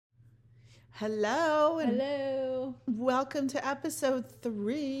Hello and Hello. welcome to episode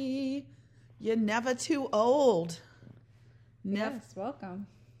 3. You're never too old. Yes, welcome.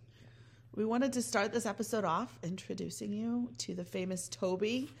 We wanted to start this episode off introducing you to the famous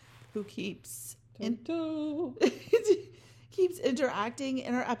Toby, who keeps keeps interacting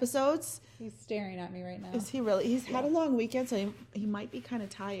in our episodes. He's staring at me right now. Is he really? He's had a long weekend, so he might be kind of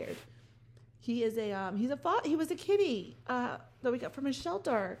tired. He is he was a kitty that we got from a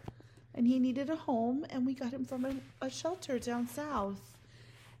shelter, and he needed a home, and we got him from a shelter down south.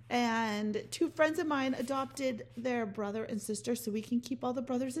 And 2 friends of mine adopted their brother and sister, so we can keep all the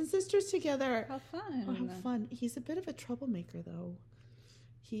brothers and sisters together. How fun. Oh, how fun. He's a bit of a troublemaker, though.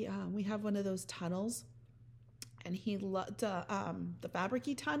 We have one of those tunnels, and he loved the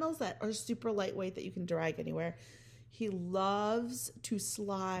fabric-y tunnels that are super lightweight that you can drag anywhere. He loves to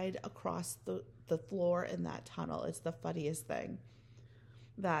slide across the floor in that tunnel. It's the funniest thing.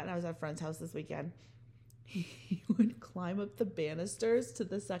 And I was at a friend's house this weekend. He would climb up the banisters to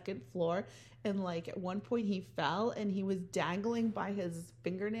the 2nd floor, and at one point he fell and he was dangling by his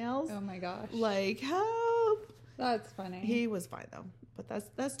fingernails. Oh my gosh. Help. That's funny. He was fine though.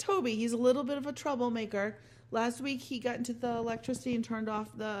 But that's Toby. He's a little bit of a troublemaker. Last week he got into the electricity and turned off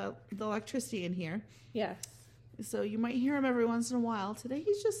the electricity in here. Yes. So you might hear him every once in a while. Today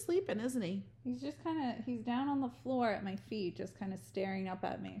he's just sleeping, isn't he? He's just he's down on the floor at my feet, just kind of staring up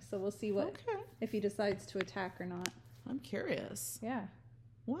at me. So we'll see if he decides to attack or not. I'm curious. Yeah.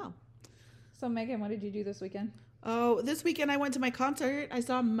 Wow. So Megan, what did you do this weekend? Oh, this weekend I went to my concert. I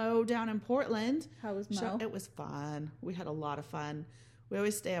saw Mo down in Portland. How was Mo? It was fun. We had a lot of fun. We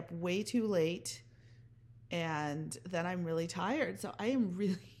always stay up way too late, and then I'm really tired. So I am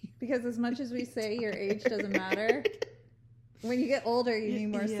really... Because as much as we say your age doesn't matter, when you get older, you need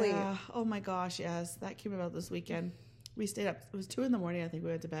more sleep. Oh my gosh, yes. That came about this weekend. We stayed up. It was 2 a.m. I think we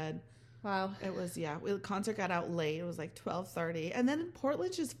went to bed. Wow. It was, the concert got out late. It was 12:30. And then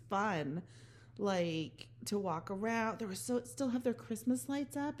Portland's just fun, to walk around. Still have their Christmas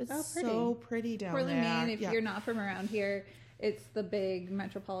lights up. It's so pretty down there. Portland, Maine, if you're not from around here, it's the big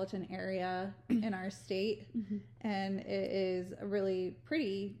metropolitan area in our state, and it is a really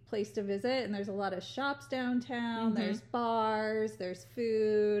pretty place to visit, and there's a lot of shops downtown, there's bars, there's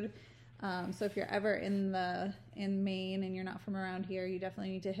food, so if you're ever in Maine and you're not from around here, you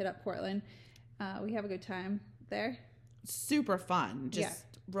definitely need to hit up Portland. We have a good time there. Super fun. Just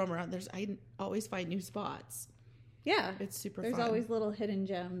roam around. I always find new spots. Yeah. It's super fun. There's always little hidden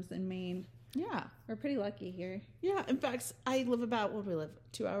gems in Maine. Yeah. We're pretty lucky here. Yeah. In fact, I live about,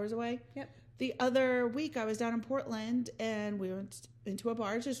 2 hours away? Yep. The other week, I was down in Portland, and we went into a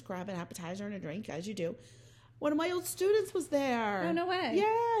bar to just grab an appetizer and a drink, as you do. One of my old students was there. Oh, no way.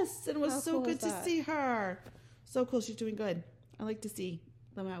 Yes. And it was so cool good to see her. So cool. She's doing good. I like to see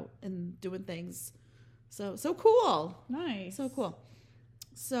them out and doing things. So cool. Nice. So cool.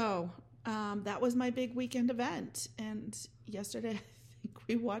 So that was my big weekend event. And yesterday, I think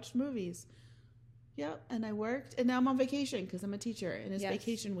we watched movies. Yep, and I worked, and now I'm on vacation because I'm a teacher, and it's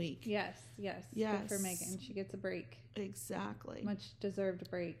vacation week. Yes. Good for Megan. She gets a break. Exactly. Much deserved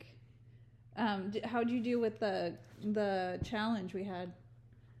break. How'd you do with the challenge we had?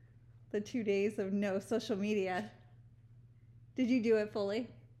 The 2 days of no social media. Did you do it fully?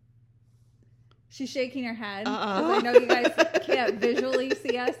 She's shaking her head because I know you guys can't visually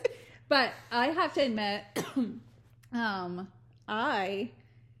see us, but I have to admit, I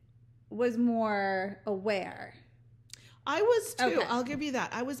was more aware. I was too. Okay. I'll give you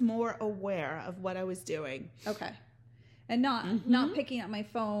that. I was more aware of what I was doing. Okay. And not picking up my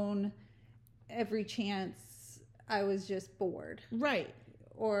phone every chance I was just bored. Right.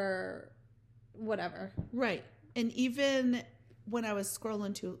 Or whatever. Right. And even when I was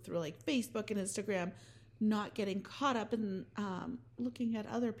scrolling through Facebook and Instagram, not getting caught up in looking at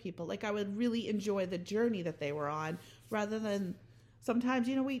other people. I would really enjoy the journey that they were on rather than sometimes,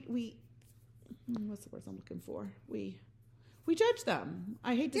 we what's the word I'm looking for? We judge them.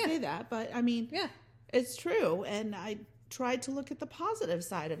 I hate to say that, but I mean, it's true. And I tried to look at the positive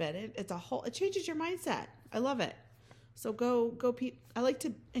side of it. It changes your mindset. I love it. So go. I like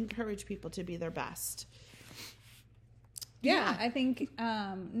to encourage people to be their best. Yeah. I think,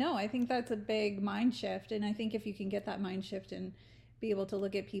 I think that's a big mind shift. And I think if you can get that mind shift and be able to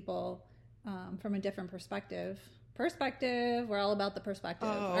look at people from a different perspective, we're all about the perspective,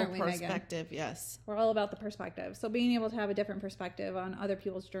 aren't we, Megan? Perspective, yes. We're all about the perspective. So being able to have a different perspective on other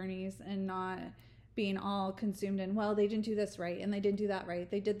people's journeys and not being all consumed in, well, they didn't do this right and they didn't do that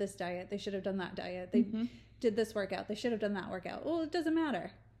right. They did this diet. They should have done that diet. They did this workout. They should have done that workout. Well, it doesn't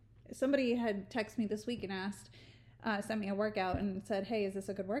matter. Somebody had texted me this week and asked, sent me a workout and said, hey, is this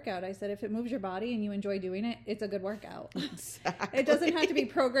a good workout? I said, if it moves your body and you enjoy doing it, it's a good workout. Exactly. It doesn't have to be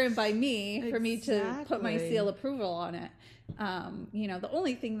programmed by me for me to put my Exactly. seal approval on it. You know, the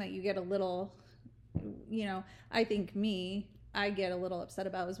only thing that you get a little, you know, I think I get a little upset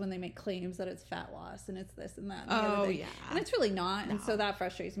about is when they make claims that it's fat loss and it's this and that. And the other thing. Yeah. And it's really not. No. And so that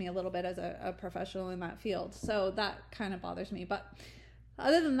frustrates me a little bit as a professional in that field. So that kind of bothers me. But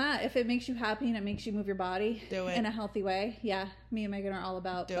other than that, if it makes you happy and it makes you move your body Do it. in a healthy way, yeah, me and Megan are all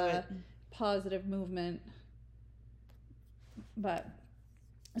about Do the it. positive movement. But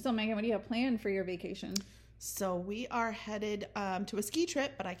so Megan, what do you have planned for your vacation? So we are headed to a ski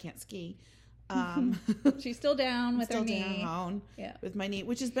trip, but I can't ski. She's still down with her Still knee. down Yeah. with my knee,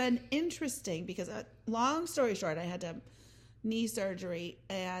 which has been interesting because, long story short, I had to have knee surgery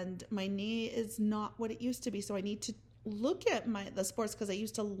and my knee is not what it used to be. So I need to look at the sports because I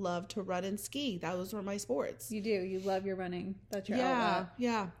used to love to run and ski. Those were my sports. You do. You love your running. That's your outlet.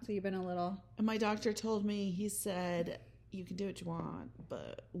 Yeah. So you've been a little. And my doctor told me, he said, you can do what you want,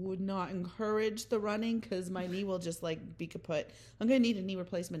 but would not encourage the running because my knee will just like be kaput. I'm going to need a knee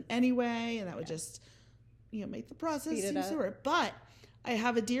replacement anyway, and that would just, make the process Speed it up. easier. But I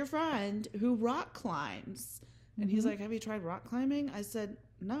have a dear friend who rock climbs, and he's like, have you tried rock climbing? I said,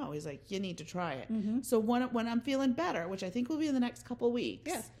 no. He's like, you need to try it. So when I'm feeling better, which I think will be in the next couple of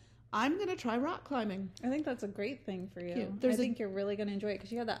weeks, I'm going to try rock climbing. I think that's a great thing for you. Yeah. I think you're really going to enjoy it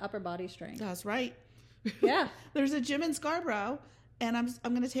because you have that upper body strength. That's right. Yeah. There's a gym in Scarborough, and I'm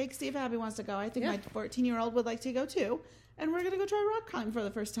going to take, see if Abby wants to go. I think my 14-year-old would like to go too. And we're going to go try rock climbing for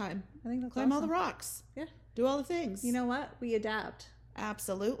the first time. I think that's Climb all awesome. the rocks. Yeah. Do all the things. You know what? We adapt.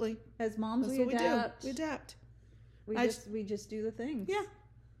 Absolutely. As moms, That's we what adapt. we do. We adapt. We just do the things. Yeah.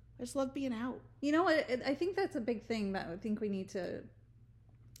 I just love being out. You know what? I think that's a big thing that I think we need to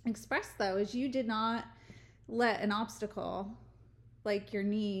express, though, is you did not let an obstacle like your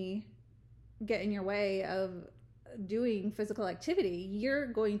knee get in your way of doing physical activity. You're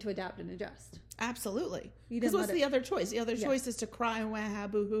going to adapt and adjust. Absolutely. You Because didn't what's let the other choice? The other choice is to cry and wah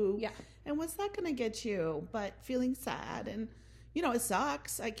boo hoo. Yeah. And what's that going to get you? But feeling sad and, it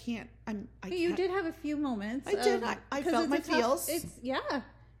sucks. I can't. You can't. did have a few moments. I did. I felt my feels.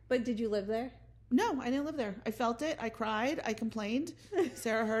 But did you live there? No, I didn't live there. I felt it. I cried. I complained.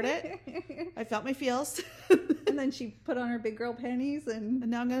 Sarah heard it. I felt my feels. And then she put on her big girl panties and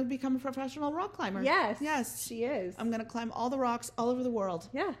now I'm going to become a professional rock climber. Yes, she is. I'm going to climb all the rocks all over the world.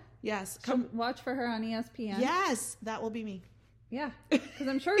 Yeah. Yes. Come watch for her on ESPN. Yes, that will be me. Yeah, because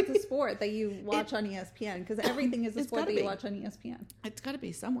I'm sure it's a sport that you watch on ESPN. Because everything is a sport that you watch on ESPN. It's got to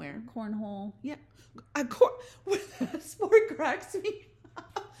be somewhere. Cornhole. Yeah, sport cracks me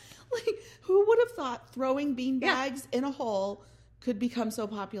up. Like, who would have thought throwing beanbags in a hole could become so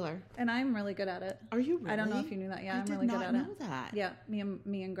popular? And I'm really good at it. Are you really? I don't know if you knew that. Yeah, I'm really good at it. I did not know that. Yeah,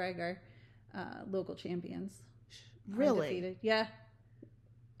 me and Greg are local champions. Really? Undefeated. Yeah.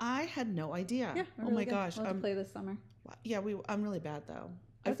 I had no idea. Yeah. Oh my gosh. We'll have to play this summer. Yeah, I'm really bad though.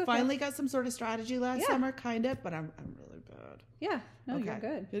 That's I okay. finally got some sort of strategy last summer, kind of, but I'm really bad. Yeah. No, you're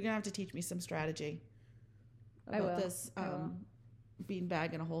good. You're gonna have to teach me some strategy I will. about this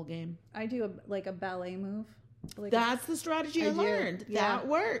beanbag in a hole game. I do a ballet move. That's the strategy I learned. Yeah. That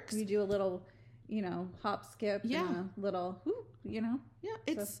works. You do a little, hop, skip, and a little, Yeah,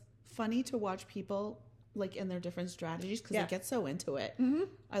 it's funny to watch people like in their different strategies because they get so into it. Mm-hmm.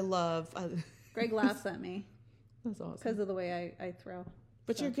 I love. Greg laughs at me. That's awesome. Because of the way I throw.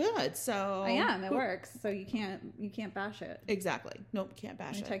 But you're good, so I am. It works. So you can't bash it. Exactly. Nope, can't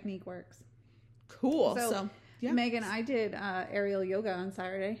bash it. My technique works. Cool. So Megan, I did aerial yoga on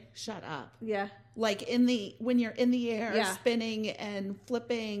Saturday. Shut up. Yeah. Like when you're in the air, spinning and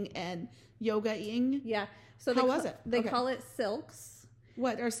flipping and yoga-ing. Yeah. So how was it? They call it silks.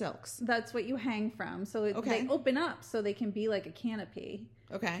 What are silks? That's what you hang from. So they open up so they can be like a canopy.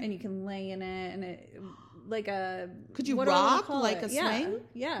 Okay. And you can lay in it and it like a. Could you rock like a swing?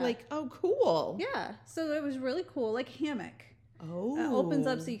 Yeah. Like, oh, cool. Yeah. So it was really cool, like hammock. Oh. Opens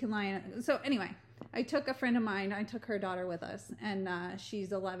up so you can lie in it. So anyway, I took a friend of mine. I took her daughter with us, and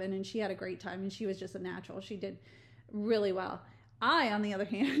she's 11, and she had a great time, and she was just a natural. She did really well. I, on the other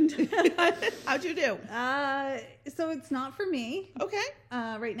hand, how'd you do? So it's not for me. Okay.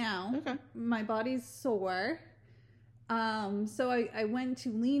 Right now. Okay. My body's sore. So I went to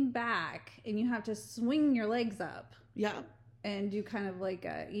lean back, and you have to swing your legs up. Yeah. And you kind of like,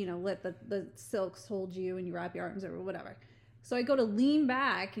 let the silks hold you, and you wrap your arms over, whatever. So I go to lean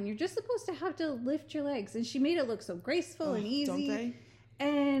back, and you're just supposed to have to lift your legs. And she made it look so graceful and easy. Don't they?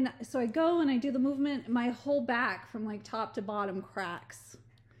 And so I go and I do the movement. My whole back from like top to bottom cracks.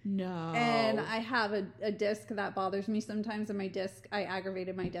 No. And I have a disc that bothers me sometimes in my disc. I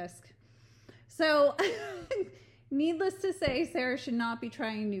aggravated my disc. So, needless to say, Sarah should not be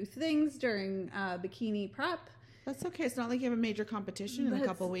trying new things during bikini prep. That's okay. It's not like you have a major competition in a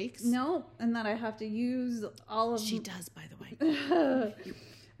couple weeks. No, and that I have to use all of... She does, by the way.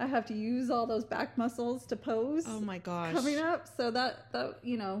 I have to use all those back muscles to pose. Oh my gosh. Coming up. So that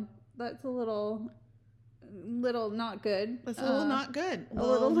you know, that's a little not good. That's a little not good. A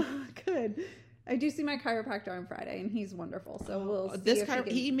little not good. I do see my chiropractor on Friday, and he's wonderful. So we'll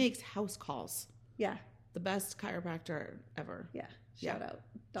see he makes house calls. Yeah. The best chiropractor ever. Yeah. Shout out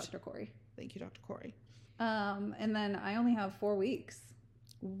Dr. Corey. Thank you, Dr. Corey. And then I only have 4 weeks.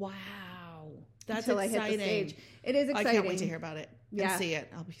 Wow. That's until exciting. I hit the stage. It is exciting. I can't wait to hear about it. Yeah. And see it.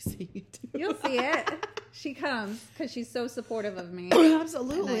 I'll be seeing it too. You'll see it. She comes because she's so supportive of me.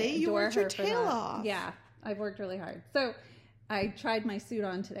 Absolutely. You worked your tail off. Yeah. I've worked really hard. So I tried my suit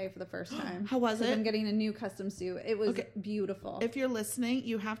on today for the first time. How was it? I'm getting a new custom suit. It was beautiful. If you're listening,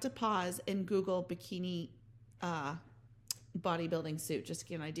 you have to pause and Google bikini bodybuilding suit just to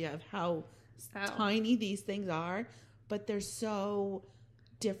get an idea of how tiny these things are. But they're so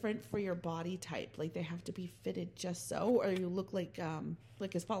different for your body type. Like they have to be fitted just so, or you look like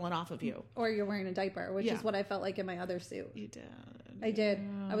it's falling off of you. Or you're wearing a diaper, which is what I felt like in my other suit. You did. I did.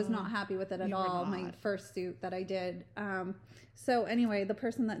 I was not happy with it at all. My first suit that I did. So anyway, the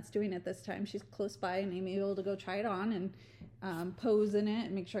person that's doing it this time, she's close by and I'm able to go try it on and pose in it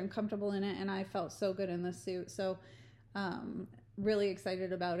and make sure I'm comfortable in it. And I felt so good in this suit. So really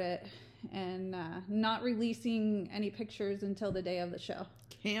excited about it, and not releasing any pictures until the day of the show.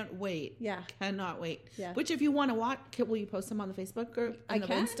 Can't wait. Yeah. Cannot wait. Yeah. Which if you want to watch, will you post them on the Facebook group and the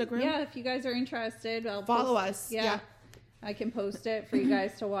Instagram? Yeah, if you guys are interested, I'll follow us. Yeah. I can post it for you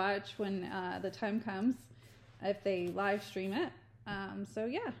guys to watch when the time comes, if they live stream it. So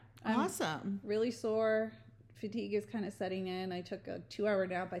yeah. Awesome. Really sore. Fatigue is kind of setting in. I took a 2-hour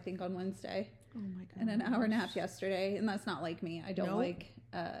nap, I think, on Wednesday. Oh my god. And an hour nap yesterday. And that's not like me. I don't like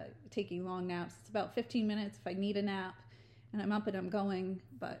taking long naps. It's about 15 minutes if I need a nap. And I'm up and I'm going,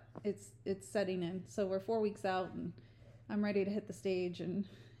 but it's setting in. So we're 4 weeks out, and I'm ready to hit the stage and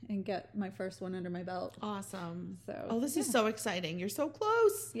get my first one under my belt. Awesome. So this is so exciting. You're so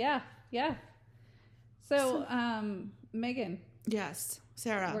close. Yeah. So Megan. Yes.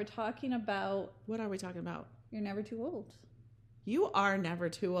 Sarah. We're talking about... What are we talking about? You're never too old. You are never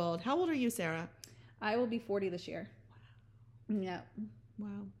too old. How old are you, Sarah? I will be 40 this year. Wow. Yeah. Wow.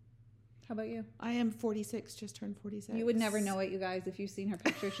 How about you? I am 46, just turned 46. You would never know it, you guys, if you've seen her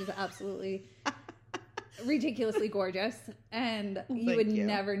picture. She's absolutely ridiculously gorgeous. And you would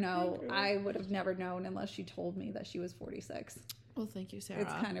never know. I would have never known unless she told me that she was 46. Well, thank you, Sarah.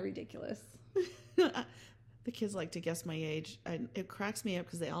 It's kind of ridiculous. The kids like to guess my age. And it cracks me up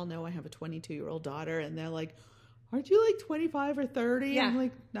because they all know I have a 22-year-old daughter. And they're like, aren't you like 25 or 30? Yeah. I'm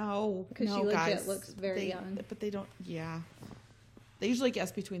like, no. Because she legit looks very young. But they don't, They usually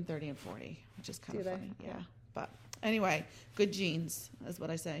guess between 30 and 40, which is kind of funny. Yeah. But anyway, good genes is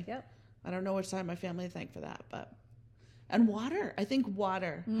what I say. Yep. I don't know which side of my family to thank for that, but. And water. I think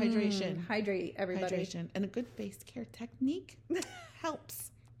water. Hydration. Hydrate, everybody. Hydration. And a good face care technique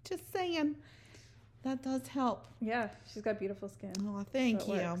helps. Just saying. That does help. Yeah. She's got beautiful skin. Oh, thank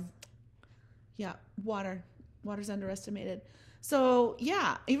you. Works. Yeah. Water. Water's underestimated. So,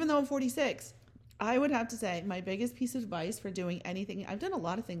 yeah, even though I'm 46, I would have to say my biggest piece of advice for doing anything, I've done a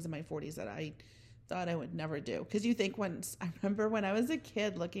lot of things in my 40s that I thought I would never do. Because you think I remember when I was a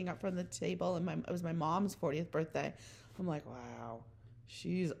kid looking up from the table and it was my mom's 40th birthday. I'm like, wow,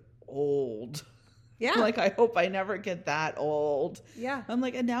 she's old. Yeah. Like, I hope I never get that old. Yeah. I'm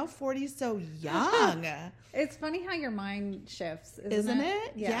like, and now 40 is so young. It's funny how your mind shifts, isn't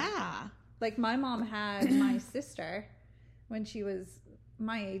it? Yeah. Like my mom had my sister when she was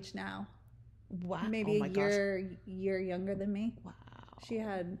my age now. Wow. Maybe a year younger than me. Wow. She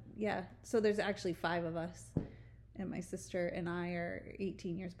had, so there's actually 5 of us. And my sister and I are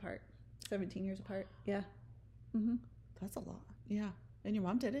 18 years apart. 17 years apart. Yeah. Mm-hmm. That's a lot. Yeah. And your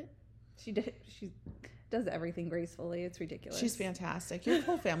mom did it? She did. She does everything gracefully. It's ridiculous. She's fantastic. Your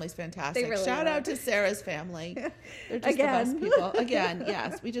whole family's fantastic. Really Shout out to Sarah's family. They're just the best people. Again,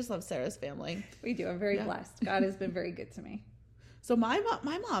 yes. We just love Sarah's family. We do. I'm very blessed. God has been very good to me. So my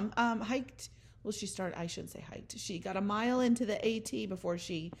mom hiked. Well, I shouldn't say hiked. She got a mile into the AT before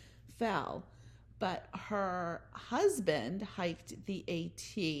she fell. But her husband hiked the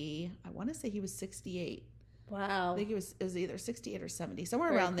AT. I want to say he was 68. Wow. I think it was either 68 or 70,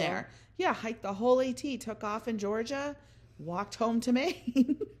 somewhere around there. Yeah, hiked the whole AT, took off in Georgia, walked home to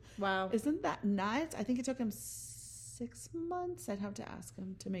Maine. Wow. Isn't that nuts? I think it took him 6 6 months. I'd have to ask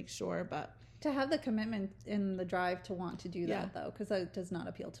him to make sure, but To have the commitment and the drive to want to do Yeah. that, though, because that does not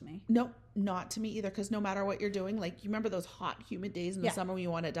appeal to me. nope, not to me either. Because no matter what you're doing, like you remember those hot, humid days in the Yeah. summer when you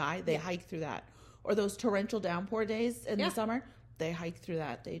want to die, they hike through that. Or those torrential downpour days in Yeah. the summer, they hike through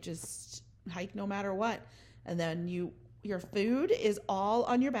that. They just hike no matter what. And then your food is all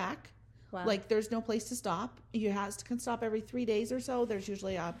on your back. Wow. Like there's no place to stop. You can stop every 3 days or so. There's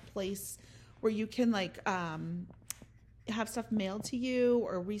usually a place where you can like have stuff mailed to you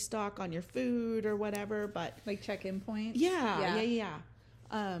or restock on your food or whatever. But Like check-in points? yeah.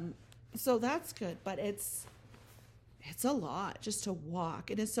 So that's good, but it's a lot just to walk.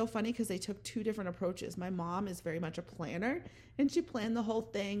 And it's so funny because they took 2 different approaches. My mom is very much a planner, and she planned the whole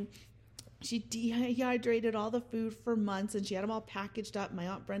thing. She dehydrated all the food for months, and she had them all packaged up. My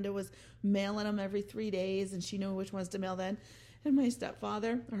Aunt Brenda was mailing them every 3 days, and she knew which ones to mail then. And my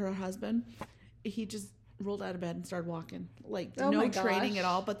stepfather, her husband, he just rolled out of bed and started walking. Like, Oh my no training gosh. at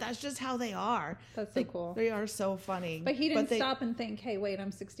all, but that's just how they are. That's so Like, cool. They are so funny. But he didn't they- stop and think, hey, wait,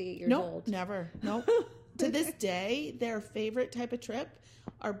 I'm 68 years Nope, old. never. Nope. To this day, their favorite type of trip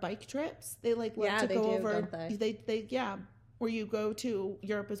are bike trips. They like love Yeah, to they go do, over. don't they? Yeah, where you go to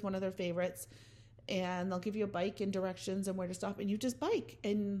Europe is one of their favorites, and they'll give you a bike and directions and where to stop, and you just bike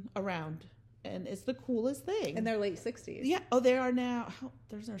and around, and it's the coolest thing. In their late 60s. Yeah. Oh, they are now.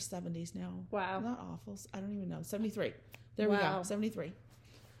 They're in their 70s now. Wow. Not awful. I don't even know. 73. There we Wow. go. 73.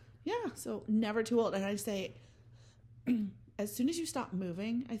 Yeah. So never too old. And I say, as soon as you stop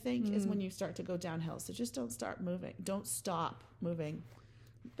moving, I think is when you start to go downhill. So just don't start moving. Don't stop moving.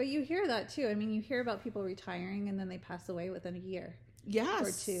 But you hear that too. I mean, you hear about people retiring and then they pass away within a year. Yes.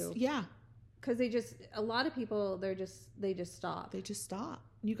 Or 2. Yeah. Because a lot of people, they just stop. They just stop.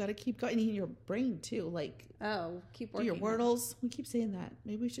 You got to keep going. And in your brain too. Like, Oh, keep do working. your wordles. We keep saying that.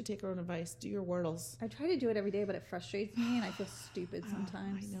 Maybe we should take our own advice. Do your wordles. I try to do it every day, but it frustrates me and I feel stupid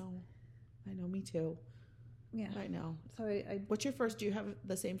sometimes. I know. Me too. Yeah. I know. So I What's your first? Do you have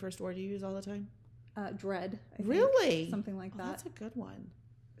the same first word you use all the time? dread. I think. Really? Something like Oh, that. that's a good one.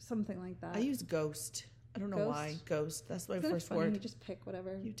 Something like that. I use ghost. I don't know Ghost? why. Ghost. That's my Isn't it first funny? word. You just pick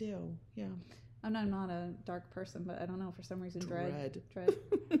whatever. You do. Yeah. I'm not a dark person, but I don't know, for some reason dread. Dread.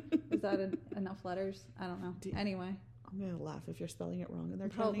 Is that enough letters? I don't know. Anyway, I'm going to laugh if you're spelling it wrong and they're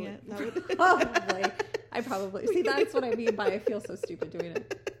counting it. That would... probably see, that's what I mean by I feel so stupid doing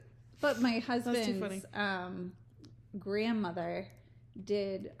it. But my too husband's grandmother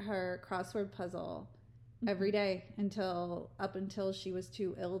did her crossword puzzle every day up until she was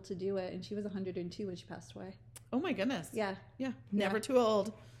too ill to do it, and she was 102 when she passed away. Oh my goodness. Yeah. Yeah. Never too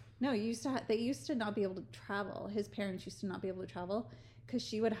old. No, they used to not be able to travel. His parents used to not be able to travel because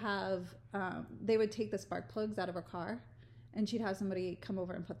she would have, they would take the spark plugs out of her car, and she'd have somebody come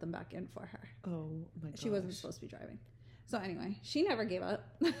over and put them back in for her. Oh my gosh. She wasn't supposed to be driving. So anyway, she never gave up.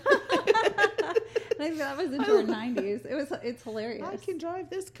 And I think that was into her 90s. It's hilarious. I can drive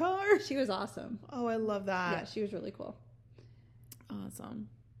this car. She was awesome. Oh, I love that. Yeah, she was really cool. Awesome.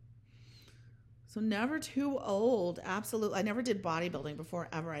 So never too old. Absolutely. I never did bodybuilding before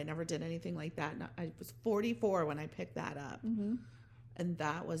ever. I never did anything like that. I was 44 when I picked that up. Mm-hmm. And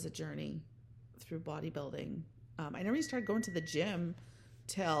that was a journey through bodybuilding. I never even started going to the gym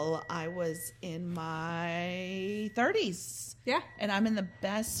till I was in my 30s. Yeah. And I'm in the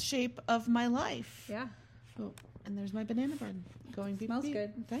best shape of my life. Yeah. Oh, and there's my banana bread going. Beep, Smells beep.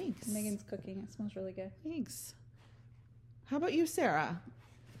 good. Thanks. Megan's cooking. It smells really good. Thanks. How about you, Sarah?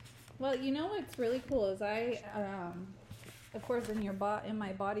 Well, you know what's really cool is I, of course, in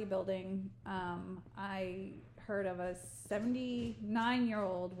my bodybuilding, I heard of a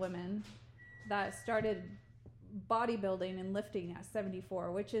 79-year-old woman that started bodybuilding and lifting at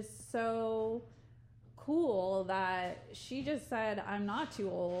 74, which is so cool that she just said, I'm not too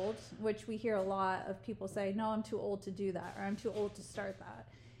old, which we hear a lot of people say, no, I'm too old to do that, or I'm too old to start that.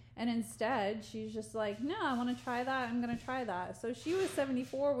 And instead, she's just like, no, I want to try that. I'm going to try that. So she was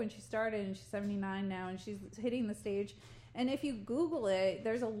 74 when she started, and she's 79 now, and she's hitting the stage. And if you Google it,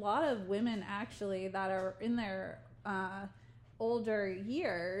 there's a lot of women actually that are in their older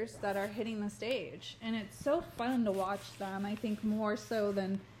years that are hitting the stage. And it's so fun to watch them, I think more so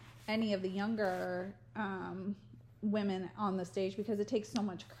than any of the younger women on the stage, because it takes so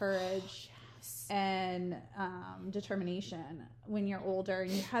much courage and determination when you're older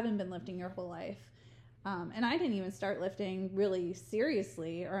and you haven't been lifting your whole life. And I didn't even start lifting really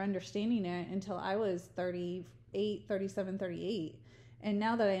seriously or understanding it until I was 38, 37, 38. And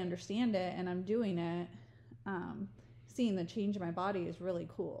now that I understand it and I'm doing it, seeing the change in my body is really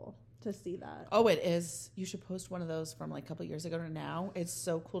cool to see that. Oh, it is. You should post one of those from like a couple years ago to now. It's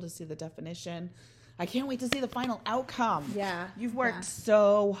so cool to see the definition. I can't wait to see the final outcome. Yeah. You've worked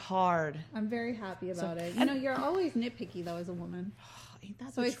so hard. I'm very happy about it. You know, you're always nitpicky though as a woman. Ain't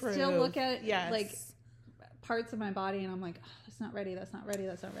that So the I truth? still look at Yes. like parts of my body and I'm like, oh, that's not ready. That's not ready.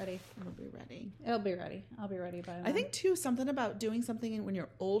 That's not ready. It'll be ready. It'll be ready. I'll be ready by then. I think too, something about doing something when you're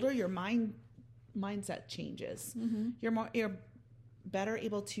older, your mindset changes. You're better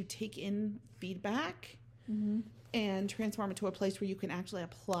able to take in feedback and transform it to a place where you can actually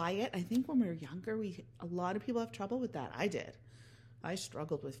apply it. I think when we were younger, a lot of people have trouble with that. I did. I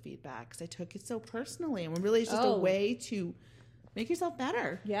struggled with feedback because I took it so personally, and really it's just a way to make yourself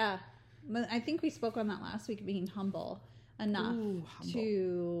better. Yeah. But I think we spoke on that last week, being humble enough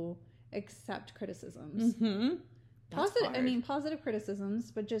to accept criticisms. Positive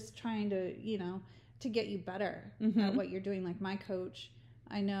criticisms, but just trying to, you know, to get you better at what you're doing. Like my coach,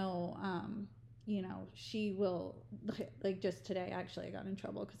 I know, you know, she will, like just today, actually, I got in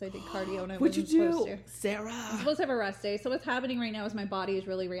trouble because I did cardio and I wasn't supposed to. Sarah? I'm supposed to have a rest day. So what's happening right now is my body is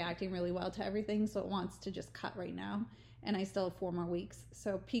really reacting really well to everything. So it wants to just cut right now. And I still have 4 more weeks.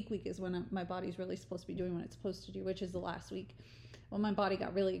 So peak week is when my body's really supposed to be doing what it's supposed to do, which is the last week. Well, my body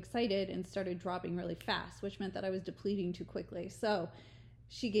got really excited and started dropping really fast, which meant that I was depleting too quickly. So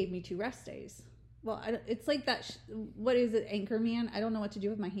she gave me 2 rest days. Well, it's like that. What is it? Anchorman? I don't know what to do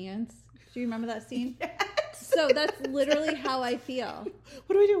with my hands. Do you remember that scene? Yes. So that's literally how I feel.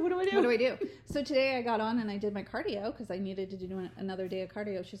 What do I do? What do I do? So today I got on and I did my cardio because I needed to do another day of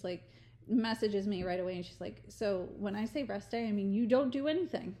cardio. She's like, messages me right away and she's like, so when I say rest day, I mean you don't do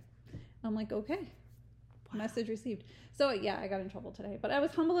anything. I'm like, okay. Wow. Message received. So yeah, I got in trouble today, but I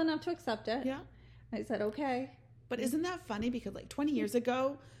was humble enough to accept it. Yeah. I said, okay. But isn't that funny? Because like 20 years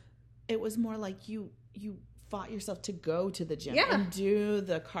ago, it was more like you fought yourself to go to the gym and do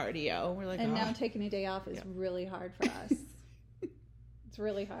the cardio. We're like, and now taking a day off is really hard for us. It's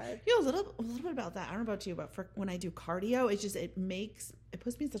really hard. You know, a little bit about that. I don't know about you, but for when I do cardio, it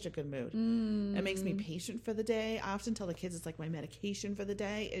puts me in such a good mood. It makes me patient for the day. I often tell the kids it's like my medication for the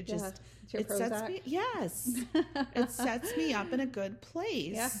day. It just it sets me it sets me up in a good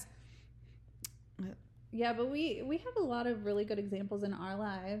place. Yeah, but we have a lot of really good examples in our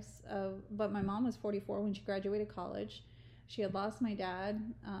lives but my mom was 44 when she graduated college. She had lost my dad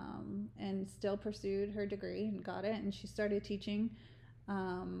and still pursued her degree and got it, and she started teaching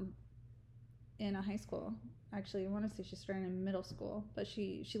in a high school. Actually, I want to say she started in middle school, but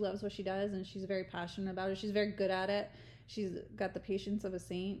she loves what she does and she's very passionate about it. She's very good at it. She's got the patience of a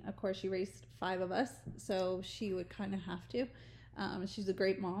saint. Of course, she raised 5 of us, so she would kind of have to. She's a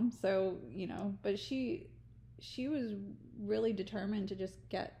great mom, so, you know, but she was really determined to just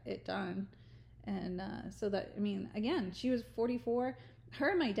get it done. And so that, I mean, again, she was 44. Her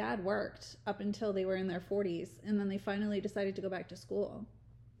and my dad worked up until they were in their 40s, and then they finally decided to go back to school.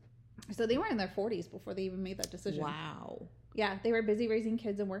 So they were in their 40s before they even made that decision. Wow. Yeah, they were busy raising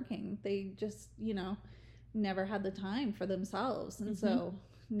kids and working. They just, you know, never had the time for themselves. And so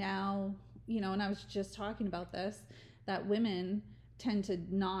now, you know, and I was just talking about this, that women tend to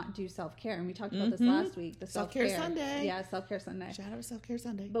not do self-care. And we talked about this last week, the self-care Sunday. Yeah, self-care Sunday. Shout out Self-Care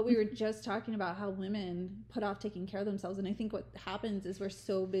Sunday. But we were just talking about how women put off taking care of themselves. And I think what happens is we're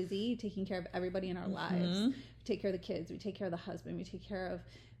so busy taking care of everybody in our lives. We take care of the kids. We take care of the husband. We take care of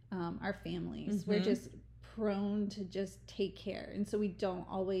our families. We're just prone to just take care. And so we don't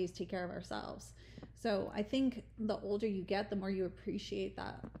always take care of ourselves. So I think the older you get, the more you appreciate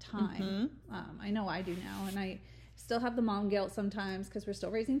that time. I know I do now. And I still have the mom guilt sometimes because we're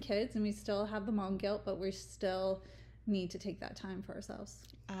still raising kids and we still have the mom guilt, but we still need to take that time for ourselves.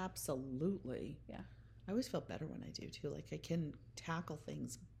 Absolutely. Yeah. I always feel better when I do too. Like I can tackle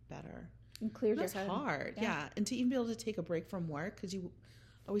things better. And clear your head. That's hard. Yeah. And to even be able to take a break from work, because you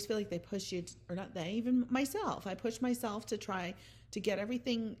always feel like they push you, or not they, even myself. I push myself to try to get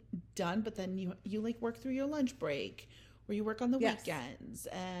everything done, but then you like work through your lunch break or you work on the weekends.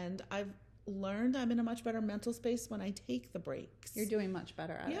 And I've learned I'm in a much better mental space when I take the breaks. You're doing much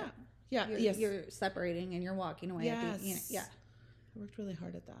better at it. Yeah. You're separating and you're walking away. Yes. I worked really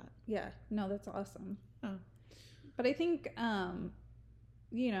hard at that. Yeah. No, that's awesome. Oh. But I think,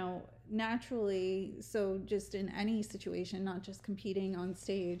 you know, naturally, so just in any situation, not just competing on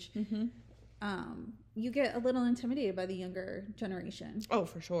stage, you get a little intimidated by the younger generation. Oh,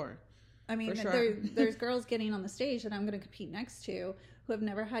 for sure. I mean, there's girls getting on the stage that I'm going to compete next to who have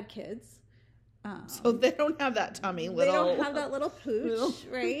never had kids. So they don't have that tummy They don't have that little pooch,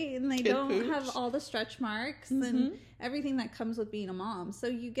 right? And they don't have all the stretch marks and everything that comes with being a mom. So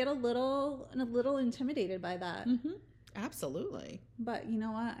you get a little intimidated by that. Absolutely. But you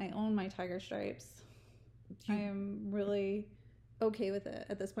know what? I own my tiger stripes. I am really okay with it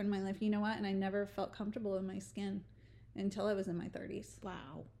at this point in my life. You know what? And I never felt comfortable in my skin until I was in my 30s.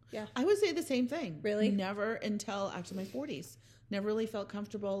 Wow. Yeah. I would say the same thing. Really? Never until actually my 40s. Never really felt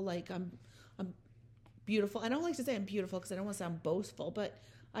comfortable. Like I'm beautiful. I don't like to say I'm beautiful because I don't want to sound boastful, but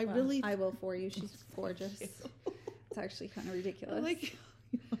I will for you. She's gorgeous. It's actually kind of ridiculous. Like,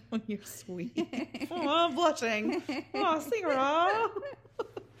 oh, you're sweet. Oh, I'm blushing. Oh, Sarah.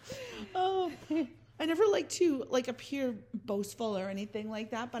 Oh, I never like to appear boastful or anything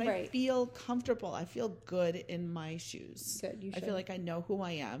like that, but I feel comfortable. I feel good in my shoes. Good, you should. I feel like I know who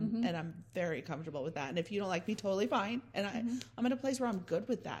I am, and I'm very comfortable with that. And if you don't like me, totally fine. And I'm in a place where I'm good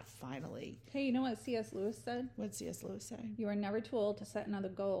with that, finally. Hey, you know what C.S. Lewis said? What'd C.S. Lewis say? You are never too old to set another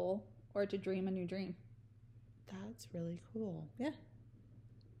goal or to dream a new dream. That's really cool. Yeah.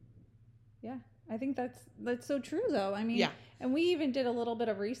 Yeah. I think that's so true, though. I mean, yeah. And we even did a little bit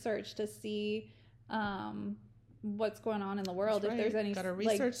of research to see what's going on in the world. That's right. If there's any got our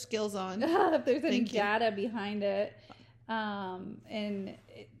research skills on. If there's any data behind it.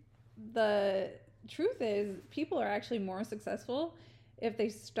 The truth is, people are actually more successful if they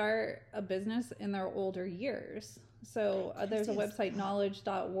start a business in their older years. So there's a website,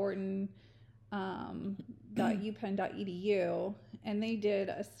 knowledge.wharton.upenn.edu, and they did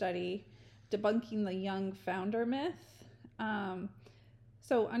a study debunking the young founder myth.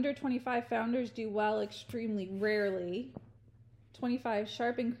 So under 25 founders do well extremely rarely. 25,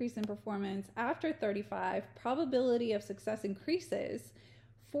 sharp increase in performance. After 35, probability of success increases.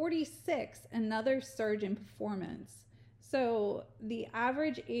 46, another surge in performance. So the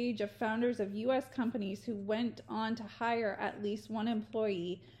average age of founders of U.S. companies who went on to hire at least one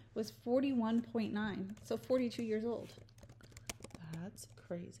employee was 41.9. So 42 years old. That's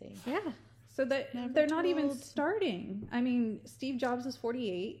crazy. Yeah. So that they're not even starting. I mean, Steve Jobs was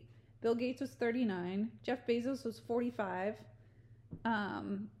 48. Bill Gates was 39. Jeff Bezos was 45. I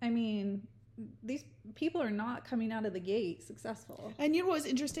mean, these people are not coming out of the gate successful. And you know what was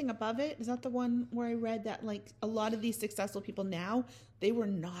interesting above it? Is that the one where I read that a lot of these successful people now, they were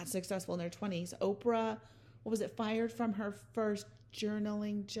not successful in their 20s. Oprah, what was it, fired from her first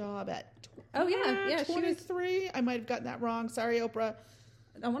journaling job at 23? I might have gotten that wrong. Sorry, Oprah.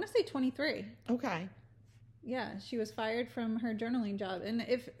 I want to say 23. Okay. Yeah, she was fired from her journaling job, and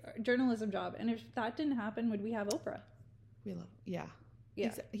if that didn't happen, would we have Oprah? Yeah.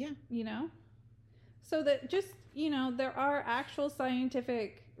 You know, so that just there are actual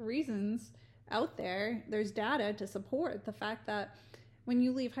scientific reasons out there. There's data to support the fact that when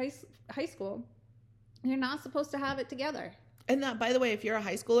you leave high school, you're not supposed to have it together. And that, by the way, if you're a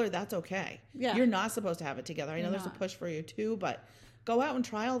high schooler, that's okay. Yeah, you're not supposed to have it together. I know there's a push for you too, but go out and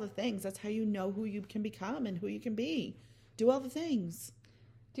try all the things. That's how you know who you can become and who you can be. Do all the things.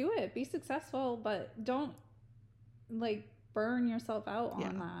 Do it. Be successful, but don't burn yourself out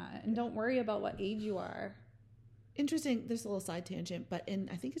on that. And don't worry about what age you are. Interesting. There's a little side tangent, but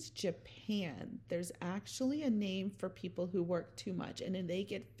I think it's Japan, there's actually a name for people who work too much and then they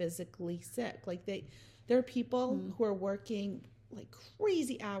get physically sick. There are people who are working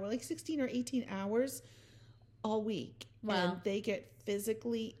crazy hours, 16 or 18 hours all week. Wow. And they get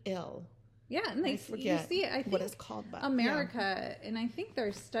physically ill. Yeah, and I forget what it's called. But America, and I think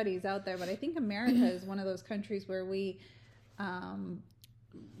there's studies out there, but I think America is one of those countries where we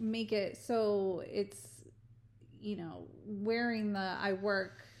make it so it's, wearing the I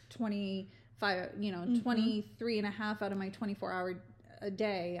work 25, 23 and a half out of my 24-hour a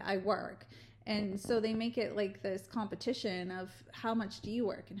day I work. And so they make it like this competition of how much do you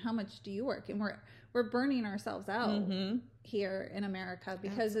work and how much do you work? And we're burning ourselves out here in America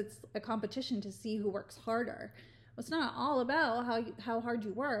because it's a competition to see who works harder. It's not all about how hard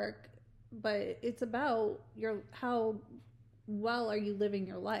you work, but it's about how well are you living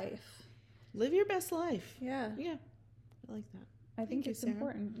your life. Live your best life. Yeah. Yeah. I like that. I think it's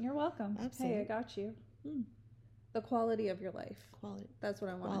important. You're welcome. Absolutely. Hey, I got you. The quality of your life. Quality. That's what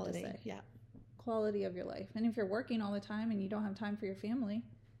I wanted to say. Yeah. Quality of your life. And if you're working all the time and you don't have time for your family,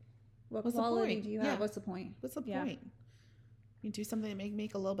 what's quality do you have? What's the point? What's the point? You do something that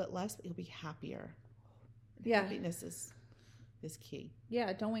make a little bit less, but you'll be happier. Yeah. Happiness is key.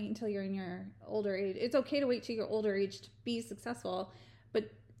 Yeah, don't wait until you're in your older age. It's okay to wait till your older age to be successful,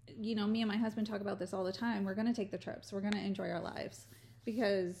 but me and my husband talk about this all the time. We're going to take the trips. We're going to enjoy our lives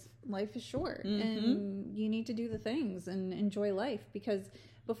because life is short and you need to do the things and enjoy life because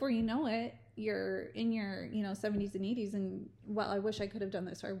before you know it, you're in your 70s and 80s and I wish I could have done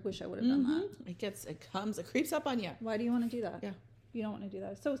this or I wish I would have done that. It creeps up on you. Why do you want to do that? Yeah. You don't want to do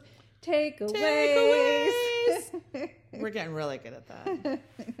that. So takeaways. We're getting really good at that.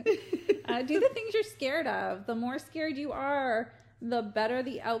 Do the things you're scared of. The more scared you are, the better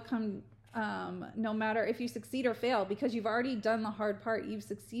the outcome, no matter if you succeed or fail, because you've already done the hard part. You've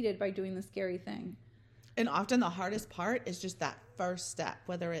succeeded by doing the scary thing. And often the hardest part is just that first step,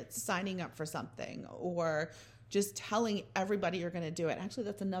 whether it's signing up for something or just telling everybody you're going to do it. Actually,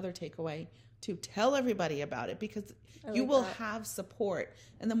 that's another takeaway, to tell everybody about it, because you will have support.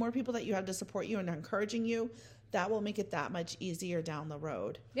 And the more people that you have to support you and are encouraging you, that will make it that much easier down the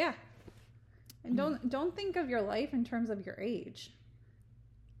road. Yeah. And don't think of your life in terms of your age.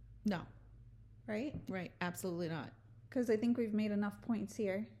 No. Right? Right. Absolutely not. Because I think we've made enough points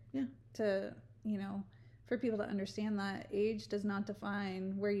here. Yeah. To, for people to understand that age does not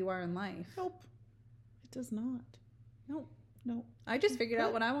define where you are in life. Nope. It does not. Nope. I just figured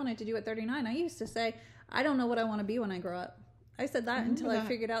out what I wanted to do at 39. I used to say, I don't know what I want to be when I grow up. I said that until I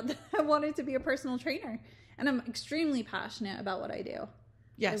figured out that I wanted to be a personal trainer. And I'm extremely passionate about what I do.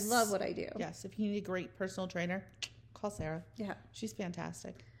 Yes. I love what I do. Yes. If you need a great personal trainer, call Sarah. Yeah. She's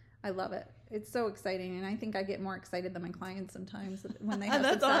fantastic. I love it. It's so exciting. And I think I get more excited than my clients sometimes when they have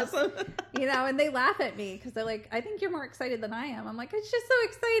That's success. awesome. And they laugh at me because they're like, I think you're more excited than I am. I'm like, it's just so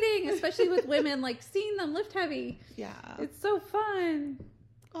exciting, especially with women, like seeing them lift heavy. Yeah. It's so fun.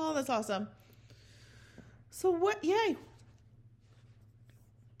 Oh, that's awesome. So yay.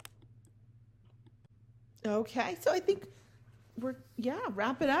 Okay. So I think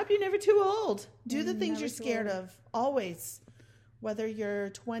wrap it up. You're never too old. Do the things you're scared of. Always. Whether you're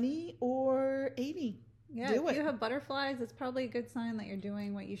 20 or 80. Yeah, if you have butterflies, it's probably a good sign that you're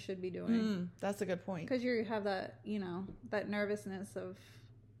doing what you should be doing. That's a good point. Because you have that, that nervousness of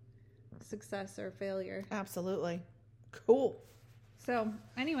success or failure. Absolutely. Cool. So,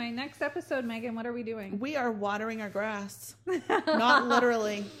 anyway, next episode, Megan, what are we doing? We are watering our grass. Not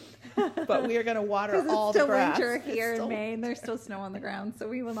literally, but we are going to water all the grass. It's still winter here in Maine. There's still snow on the ground, so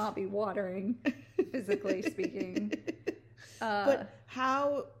we will not be watering, physically speaking. But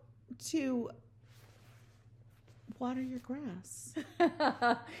how to water your grass?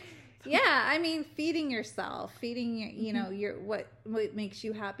 Yeah, I mean, feeding yourself, feeding your, your what makes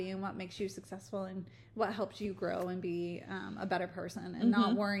you happy and what makes you successful and what helps you grow and be a better person, and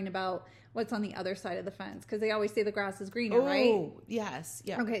not worrying about what's on the other side of the fence, because they always say the grass is greener, right? Oh, yes,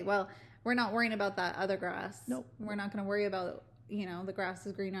 yeah. Okay, well, we're not worrying about that other grass. Nope. We're not going to worry about the grass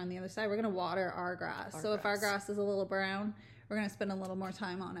is greener on the other side. We're going to water our grass. If our grass is a little brown, we're going to spend a little more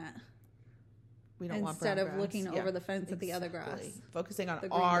time on it. We don't want instead brown of grass. looking over the fence at the other grass. Focusing on The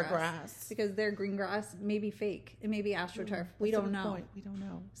our green grass. Because their green grass may be fake. It may be AstroTurf. We don't know. We don't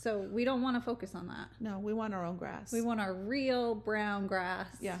know. So we don't want to focus on that. No, we want our own grass. We want our real brown grass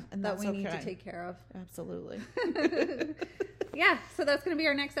and that we need to take care of. Absolutely. Yeah, so that's going to be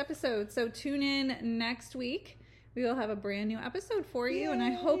our next episode. So tune in next week. We will have a brand new episode for you. Yay. And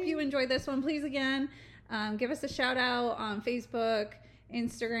I hope you enjoyed this one. Please, again, give us a shout out on Facebook,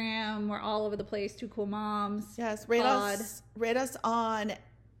 Instagram. We're all over the place. Two Cool Moms. Yes, rate us on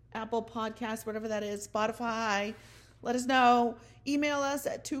Apple Podcasts, whatever that is, Spotify. Let us know. Email us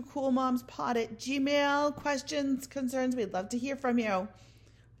at twocoolmomspod@gmail.com. Questions, concerns. We'd love to hear from you. I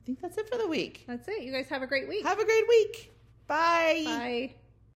think that's it for the week. That's it. You guys have a great week. Have a great week. Bye. Bye.